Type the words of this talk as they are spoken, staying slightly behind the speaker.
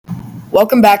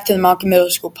Welcome back to the Malcolm Middle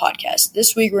School podcast.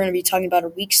 This week we're going to be talking about our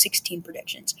Week 16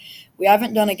 predictions. We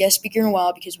haven't done a guest speaker in a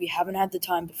while because we haven't had the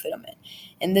time to fit them in.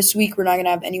 And this week we're not going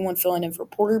to have anyone filling in for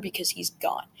Porter because he's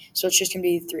gone. So it's just going to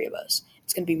be the three of us.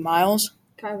 It's going to be Miles,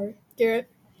 Kyler, Garrett.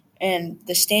 And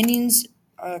the standings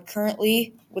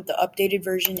currently with the updated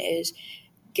version is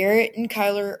Garrett and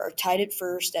Kyler are tied at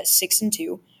first at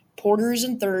 6-2. Porter is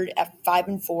in third at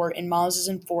 5-4, and Miles is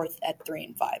in fourth at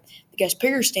 3-5. The guest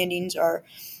speaker standings are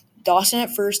Dawson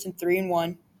at first and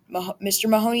 3-1, Mr.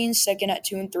 Mahoney in second at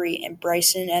 2-3, and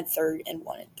Bryson at third and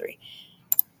 1-3.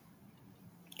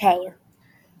 Kyler.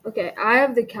 Okay, I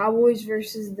have the Cowboys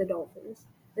versus the Dolphins.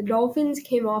 The Dolphins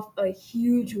came off a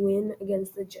huge win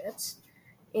against the Jets,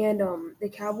 and the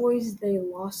Cowboys, they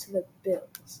lost to the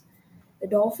Bills. The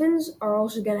Dolphins are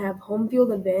also going to have home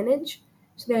field advantage,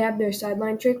 so they have their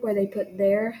sideline trick where they put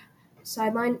their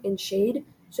sideline in shade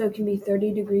so it can be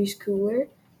 30 degrees cooler.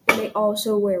 And they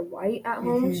also wear white at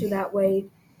home, so that way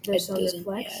the sun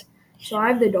reflects. Yeah. So I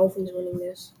have the Dolphins winning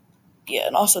this. Yeah,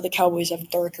 and also the Cowboys have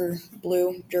darker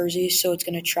blue jerseys, so it's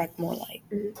going to attract more light.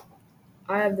 Mm-hmm.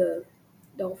 I have the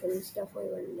Dolphins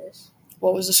definitely winning this.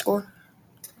 What was the score?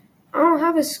 I don't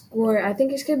have a score. I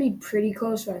think it's going to be pretty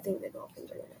close, but I think the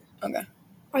Dolphins are winning.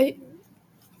 Okay.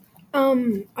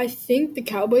 I think the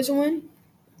Cowboys will win.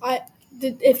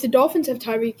 If the Dolphins have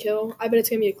Tyreek Hill, I bet it's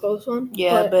gonna be a close one.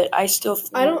 Yeah, but I still.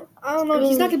 I don't know.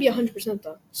 He's not gonna be 100%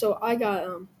 though. So I got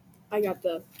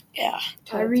the. Yeah.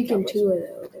 Tyreek and Tua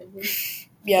though.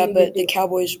 Yeah, but the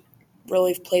Cowboys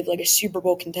really have played like a Super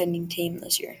Bowl contending team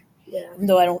this year. Yeah. Even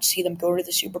though I don't see them go to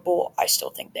the Super Bowl, I still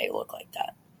think they look like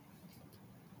that.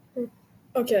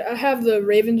 Okay, I have the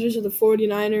Ravens versus the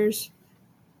 49ers.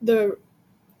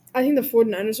 I think the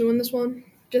 49ers will win this one.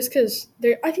 Just because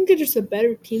I think they're just a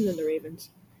better team than the Ravens.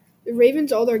 The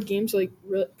Ravens, all their games are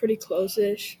pretty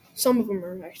close-ish. Some of them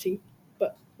are actually,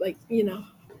 but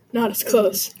not as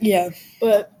close. Yeah.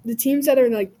 But the teams that are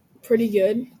pretty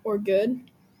good or good,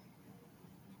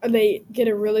 they get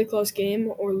a really close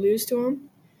game or lose to them.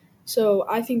 So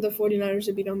I think the 49ers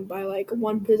would beat them by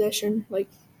one possession,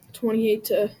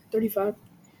 28-35.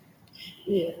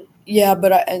 Yeah. Yeah,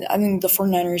 but I think the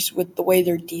 49ers, with the way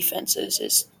their defense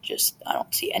is just, I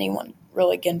don't see anyone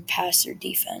really getting past their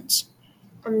defense.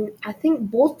 I think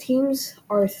both teams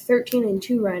are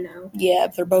 13-2 right now. Yeah,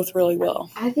 they're both really well.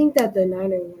 I think that the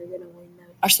Niners are going to win that.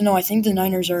 Actually, no, I think the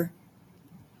Niners are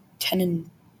 10-3,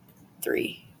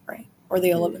 right? Or are they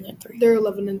 11-3? They're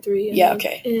 11-3. Yeah,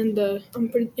 okay. And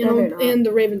and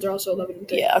the Ravens are also 11-3.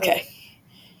 Yeah, okay.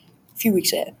 A few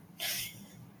weeks ahead.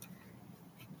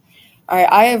 All right,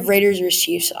 I have Raiders versus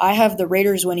Chiefs. I have the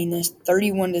Raiders winning this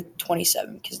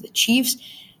 31-27 because the Chiefs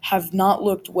have not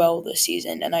looked well this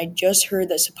season, and I just heard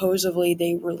that supposedly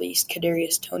they released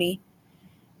Kadarius Toney,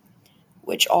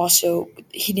 which also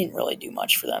he didn't really do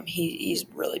much for them. He's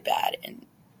really bad, and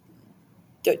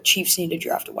the Chiefs need to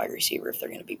draft a wide receiver if they're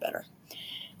going to be better.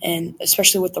 And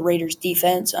especially with the Raiders'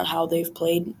 defense and how they've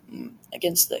played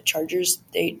against the Chargers,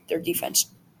 their defense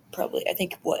probably, I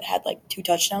think, had 2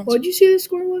 touchdowns. What did you say the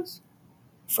score was?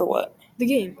 For what? The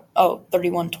game. Oh,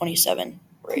 31-27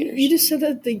 Raiders. You just said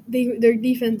that their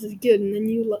defense is good, and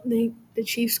then the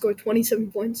Chiefs scored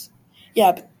 27 points.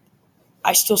 Yeah, but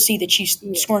I still see the Chiefs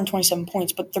scoring 27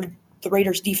 points, but the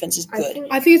Raiders' defense is good.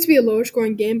 I think it's going to be a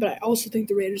lower-scoring game, but I also think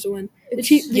the Raiders will win. The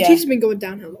Chiefs have been going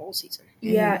downhill all season.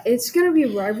 Yeah, it's going to be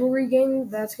a rivalry game.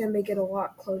 That's going to make it a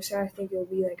lot closer. I think it'll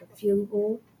be a field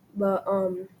goal. But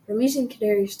releasing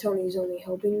Kadarius Toney is only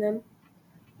helping them.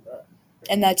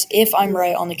 And that's if I'm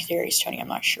right on the Kadarius Toney. I'm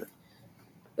not sure.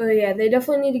 But yeah, they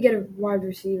definitely need to get a wide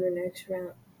receiver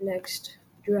next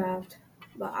draft.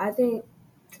 But I think,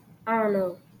 I don't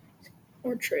know.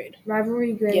 Or trade.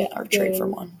 Rivalry game. Yeah, or trade for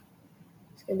one.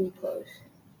 It's going to be close.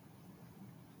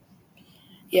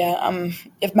 Yeah,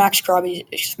 if Max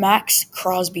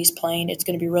Crosby's playing, it's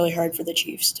going to be really hard for the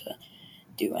Chiefs to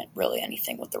do really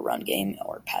anything with the run game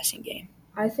or passing game.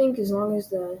 I think as long as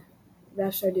the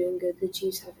refs are doing good, the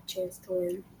Chiefs have a chance to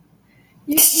win.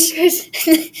 You guys,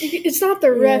 it's not the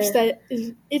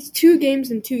refs it's 2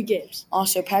 games in 2 games.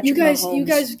 Also, Patrick you guys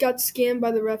got Mahomes, scammed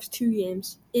by the refs 2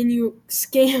 games, and you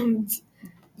scammed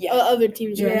other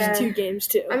teams' refs 2 games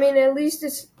too. I mean, at least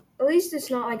it's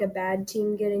not a bad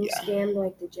team getting scammed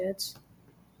like the Jets.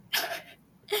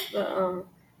 But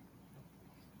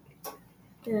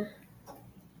yeah.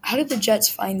 How did the Jets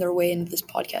find their way into this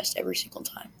podcast every single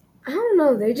time? I don't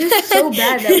know. They're just so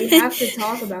bad that we have to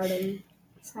talk about them.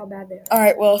 That's how bad they are. All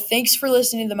right, well, thanks for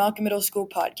listening to the Malcolm Middle School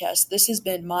podcast. This has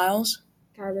been Miles.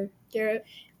 Kyler. Garrett.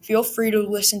 Feel free to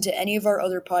listen to any of our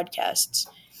other podcasts.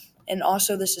 And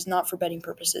also, this is not for betting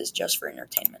purposes, just for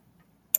entertainment.